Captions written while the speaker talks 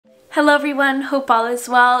Hello everyone, hope all is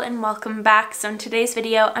well and welcome back. So in today's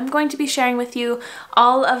video, I'm going to be sharing with you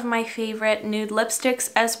all of my favorite nude lipsticks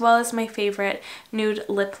as well as my favorite nude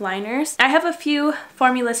lip liners. I have a few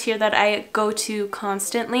formulas here that I go to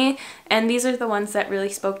constantly, and these are the ones that really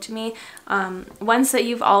spoke to me. Ones that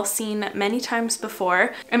you've all seen many times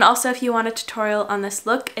before. And also if you want a tutorial on this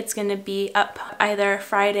look, it's going to be up either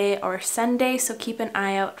Friday or Sunday, so keep an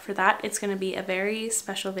eye out for that. It's going to be a very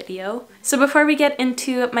special video. So before we get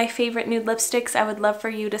into my favorite nude lipsticks, I would love for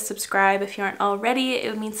you to subscribe if you aren't already.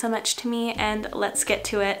 It would mean so much to me, and let's get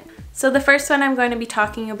to it. So the first one I'm going to be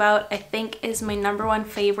talking about, I think, is my #1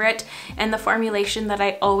 favorite and the formulation that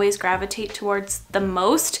I always gravitate towards the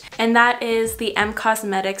most, and that is the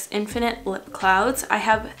Cosmetics Infinite Lip Clouds. I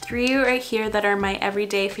have 3 right here that are my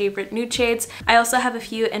everyday favorite nude shades. I also have a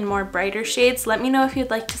few in more brighter shades. Let me know if you'd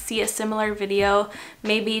like to see a similar video,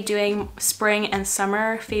 maybe doing spring and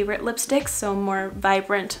summer favorite lipsticks, so more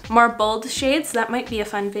vibrant, more bold shades. That might be a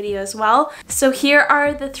fun video as well. So here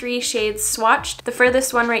are the 3 shades swatched. The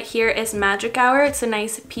furthest one right here is Magic Hour. It's a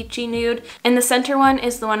nice peachy nude, and the center one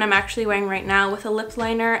is the one I'm actually wearing right now with a lip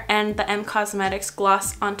liner and the Cosmetics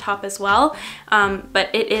gloss on top as well, but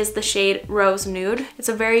it is the shade Rose Nude. It's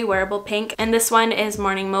a very wearable pink, and this one is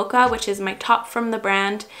Morning Mocha, which is my top from the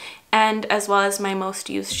brand, and as well as my most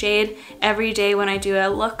used shade. Every day when I do a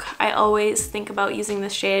look, I always think about using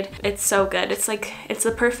this shade. It's so good. It's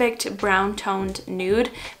the perfect brown toned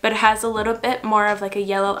nude, but it has a little bit more of like a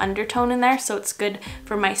yellow undertone in there, so it's good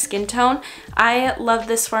for my skin tone. I love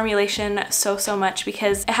this formulation so much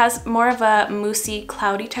because it has more of a moussey,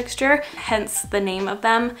 cloudy texture, hence the name of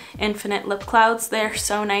them, Infinite Lip Clouds. They're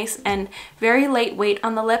so nice and very lightweight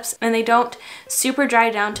on the lips, and they don't super dry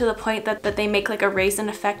down to the point that they make like a raisin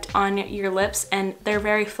effect on your lips, and they're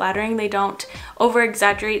very flattering. They don't over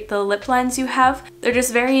exaggerate the lip lines you have. They're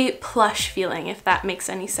just very plush feeling, if that makes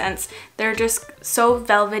any sense. They're just so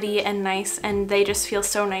velvety and nice, and they just feel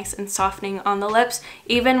so nice and softening on the lips.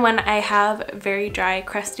 Even when I have very dry,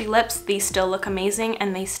 crusty lips, these still look amazing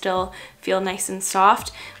and they still feel nice and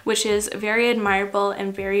soft, which is very admirable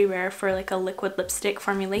and very rare for like a liquid lipstick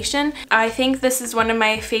formulation. I think this is one of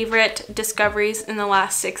my favorite discoveries in the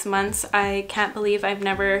last 6 months. I can't believe I've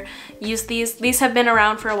never used these. These have been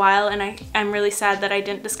around for a while, and I'm really sad that I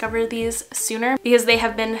didn't discover these sooner because they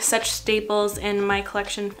have been such staples in my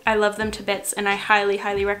collection. I love them to bits, and I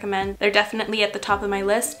highly recommend. They're definitely at the top of my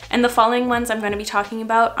list. And the following ones I'm going to be talking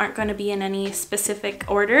about aren't going to be in any specific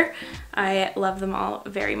order. I love them all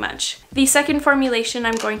very much. The second formulation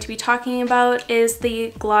I'm going to be talking about is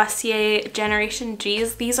the Glossier Generation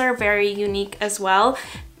Gs. These are very unique as well.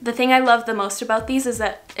 The thing I love the most about these is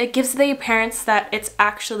that it gives the appearance that it's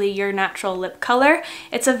actually your natural lip color.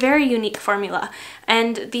 It's a very unique formula,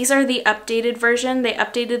 and these are the updated version. They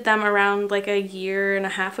updated them around like 1.5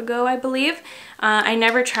 years ago, I believe. I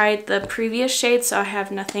never tried the previous shade, so I have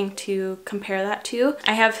nothing to compare that to.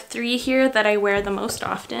 I have 3 here that I wear the most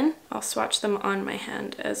often. I'll swatch them on my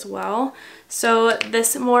hand as well. So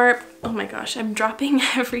this more, oh my gosh, I'm dropping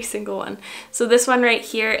every single one. So this one right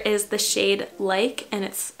here is the shade Like, and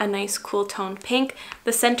it's a nice cool toned pink.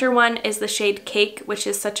 The center one is the shade Cake, which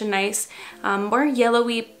is such a nice, more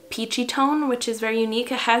yellowy peachy tone, which is very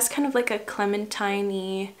unique. It has kind of like a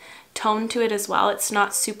clementine-y tone to it as well. It's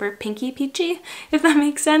not super pinky peachy, if that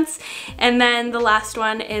makes sense. And then the last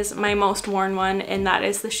one is my most worn one, and that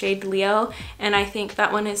is the shade Leo, and I think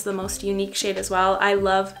that one is the most unique shade as well. I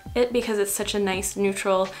love it because it's such a nice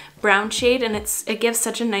neutral brown shade, and it gives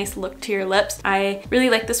such a nice look to your lips. I really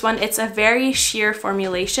like this one. It's a very sheer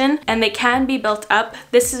formulation, and they can be built up.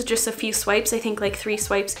 This is just a few swipes, I think like 3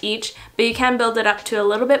 swipes each, but you can build it up to a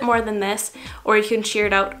little bit more than this, or you can sheer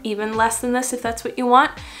it out even less than this if that's what you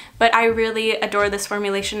want. But I really adore this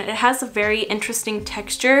formulation. It has a very interesting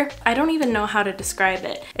texture. I don't even know how to describe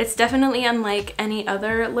it. It's definitely unlike any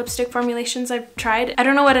other lipstick formulations I've tried. I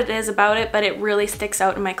don't know what it is about it, but it really sticks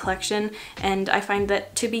out in my collection, and I find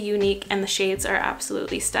that to be unique, and the shades are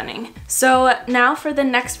absolutely stunning. So now for the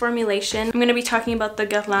next formulation, I'm going to be talking about the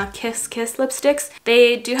Guerlain Kiss Kiss lipsticks.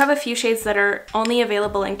 They do have a few shades that are only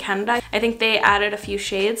available in Canada. I think they added a few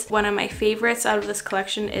shades. One of my favorites out of this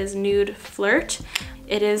collection is Nude Flirt.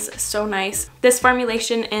 It is so nice. This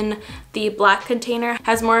formulation in the black container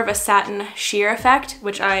has more of a satin sheer effect,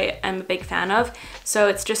 which I am a big fan of. So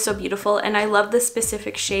it's just so beautiful, and I love this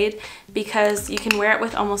specific shade because you can wear it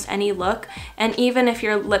with almost any look, and even if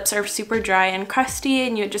your lips are super dry and crusty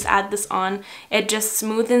and you just add this on, it just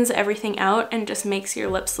smoothens everything out and just makes your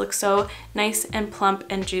lips look so nice and plump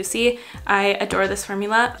and juicy. I adore this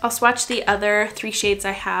formula. I'll swatch the other 3 shades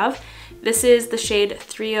I have. This is the shade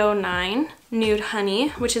 309 Nude Honey,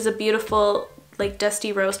 which is a beautiful like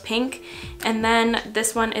dusty rose pink. And then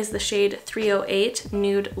this one is the shade 308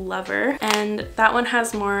 Nude Lover, and that one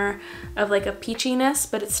has more of like a peachiness,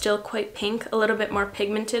 but it's still quite pink, a little bit more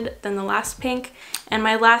pigmented than the last pink. And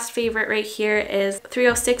my last favorite right here is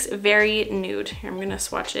 306 Very Nude. Here, I'm gonna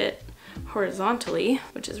swatch it horizontally,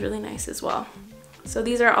 which is really nice as well. So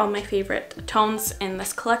these are all my favorite tones in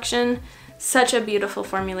this collection. Such a beautiful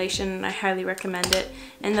formulation, and I highly recommend it.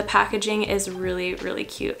 And the packaging is really, really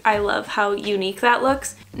cute. I love how unique that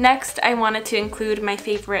looks. Next, I wanted to include my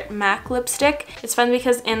favorite MAC lipstick. It's fun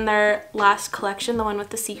because in their last collection, the one with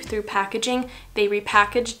the see-through packaging, they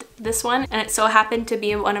repackaged this one, and it so happened to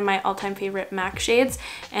be one of my all-time favorite MAC shades,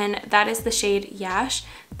 and that is the shade Yash.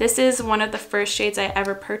 This is one of the first shades I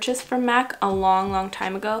ever purchased from MAC a long, long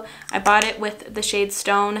time ago. I bought it with the shade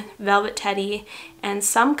Stone, Velvet Teddy, and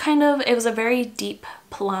some kind of, it was a very deep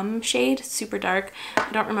plum shade, super dark.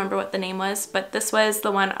 I don't remember what the name was, but this was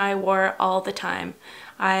the one I wore all the time.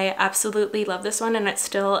 I absolutely love this one, and it's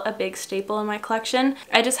still a big staple in my collection.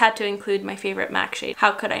 I just had to include my favorite MAC shade.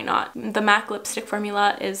 How could I not? The MAC lipstick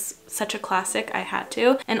formula is such a classic, I had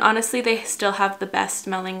to. And honestly, they still have the best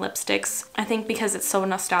smelling lipsticks. I think because it's so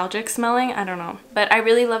nostalgic smelling, I don't know. But I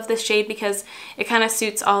really love this shade because it kind of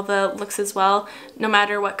suits all the looks as well. No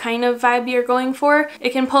matter what kind of vibe you're going for,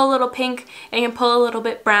 it can pull a little pink, it can pull a little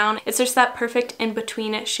bit brown. It's just that perfect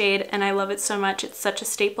in-between shade, and I love it so much. It's such a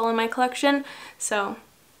staple in my collection. So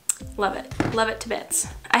love it to bits.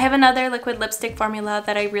 I have another liquid lipstick formula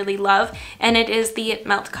that I really love, and it is the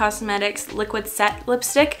Melt Cosmetics Liquid Set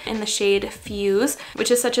Lipstick in the shade Fuse,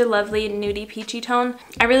 which is such a lovely nudie peachy tone.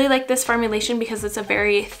 I really like this formulation because it's a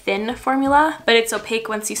very thin formula, but it's opaque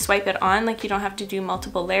once you swipe it on, like you don't have to do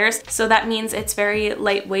multiple layers. So that means it's very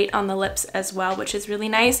lightweight on the lips as well, which is really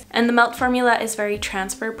nice. And the Melt formula is very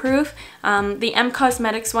transfer proof. The M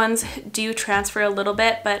Cosmetics ones do transfer a little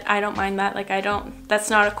bit, but I don't mind that. Like that's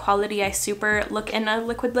not a quality I super look in a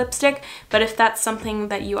liquid lipstick, but if that's something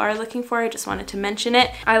that you are looking for, I just wanted to mention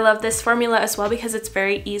it. I love this formula as well because it's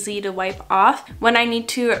very easy to wipe off. When I need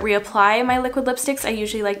to reapply my liquid lipsticks, I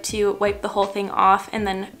usually like to wipe the whole thing off and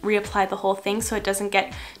then reapply the whole thing so it doesn't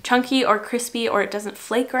get chunky or crispy or it doesn't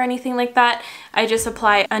flake or anything like that. I just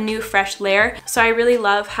apply a new fresh layer. So I really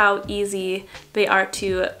love how easy they are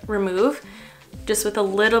to remove. Just with a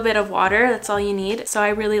little bit of water, that's all you need. So I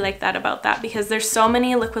really like that about that because there's so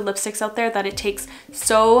many liquid lipsticks out there that it takes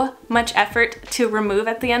so much effort to remove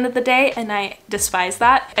at the end of the day, and I despise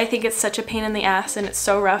that. I think it's such a pain in the ass and it's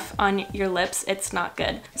so rough on your lips, it's not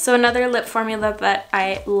good. So another lip formula that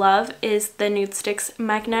I love is the NudeSticks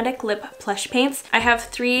Magnetic Lip Plush Paints. I have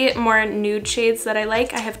 3 more nude shades that I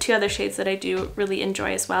like. I have 2 other shades that I do really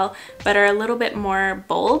enjoy as well, but are a little bit more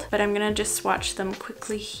bold, but I'm gonna just swatch them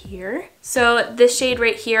quickly here. So this shade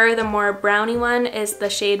right here, the more brownie one, is the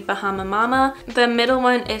shade Bahama Mama. The middle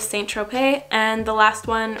one is Saint Tropez, and the last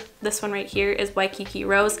one, this one right here, is Waikiki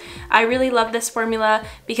Rose. I really love this formula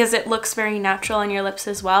because it looks very natural on your lips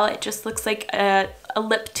as well. It just looks like a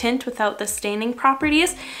lip tint without the staining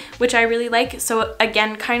properties, which I really like. So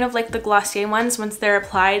again, kind of like the Glossier ones, once they're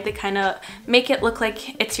applied, they kind of make it look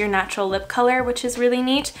like it's your natural lip color, which is really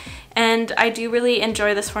neat. And I do really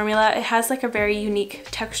enjoy this formula. It has like a very unique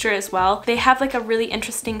texture as well. They have like a really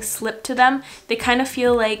interesting slip to them. They kind of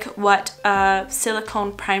feel like what a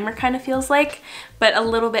silicone primer kind of feels like, but a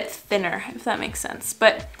little bit thinner, if that makes sense.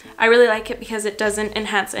 But I really like it because it doesn't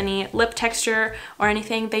enhance any lip texture or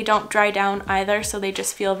anything. They don't dry down either, so they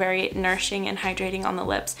just feel very nourishing and hydrating on the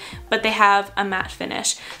lips, but they have a matte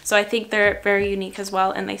finish. So I think they're very unique as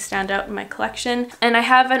well, and they stand out in my collection. And I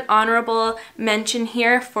have an honorable mention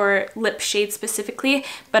here for lip shades specifically,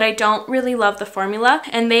 but I don't really love the formula,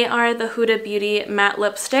 and they are the Huda Beauty matte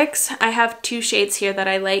lipsticks. I have 2 shades here that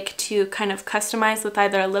I like to kind of customize with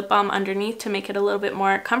either a lip balm underneath to make it a little bit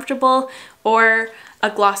more comfortable or a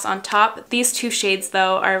gloss on top. These 2 shades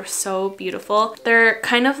though are so beautiful. They're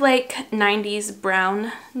kind of like 90s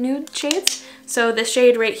brown nude shades. So this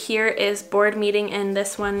shade right here is Board Meeting, and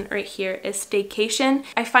this one right here is Staycation.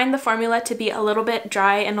 I find the formula to be a little bit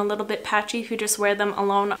dry and a little bit patchy if you just wear them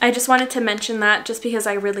alone. I just wanted to mention that just because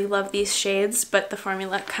I really love these shades, but the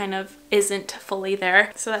formula kind of isn't fully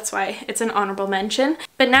there. So that's why it's an honorable mention.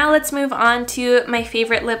 But now let's move on to my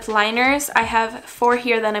favorite lip liners. I have 4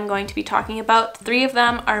 here that I'm going to be talking about. 3 of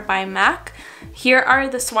them are by MAC. Here are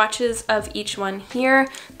the swatches of each one here.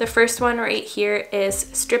 The first one right here is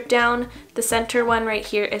Strip Down. The center one right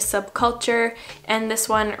here is Subculture, and this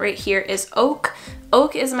one right here is Oak.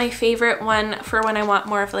 Oak is my favorite one for when I want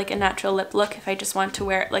more of like a natural lip look, if I just want to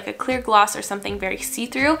wear like a clear gloss or something very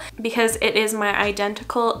see-through, because it is my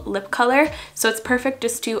identical lip color. So it's perfect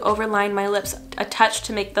just to overline my lips a touch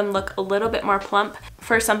to make them look a little bit more plump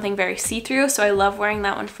for something very see-through. So I love wearing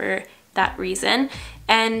that one for that reason.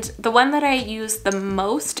 And the one that I use the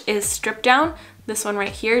most is Strip Down, this one right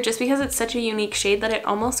here, just because it's such a unique shade that it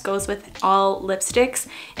almost goes with all lipsticks,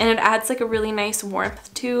 and it adds like a really nice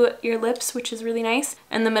warmth to your lips, which is really nice.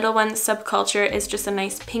 And the middle one, Subculture, is just a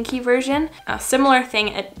nice pinky version. A similar thing,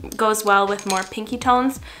 it goes well with more pinky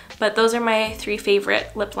tones, but those are my 3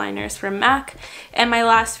 favorite lip liners from MAC. And my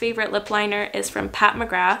last favorite lip liner is from Pat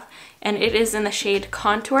McGrath, and it is in the shade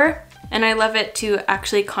Contour. And I love it to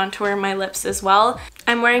actually contour my lips as well.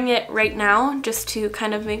 I'm wearing it right now just to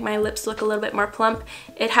kind of make my lips look a little bit more plump.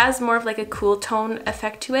 It has more of like a cool tone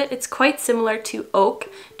effect to it. It's quite similar to Oak,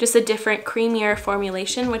 just a different creamier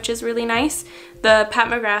formulation, which is really nice. The Pat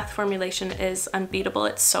McGrath formulation is unbeatable.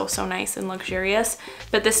 It's so nice and luxurious,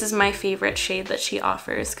 but this is my favorite shade that she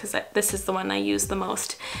offers because this is the one I use the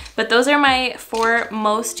most. But those are my 4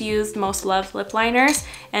 most used, most loved lip liners,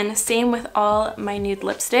 and same with all my nude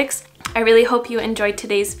lipsticks. I really hope you enjoyed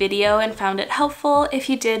today's video and found it helpful. If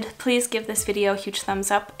you did, please give this video a huge thumbs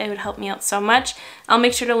up. It would help me out so much. I'll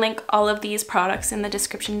make sure to link all of these products in the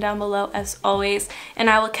description down below as always, and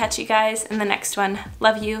I will catch you guys in the next one.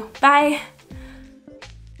 Love you. Bye!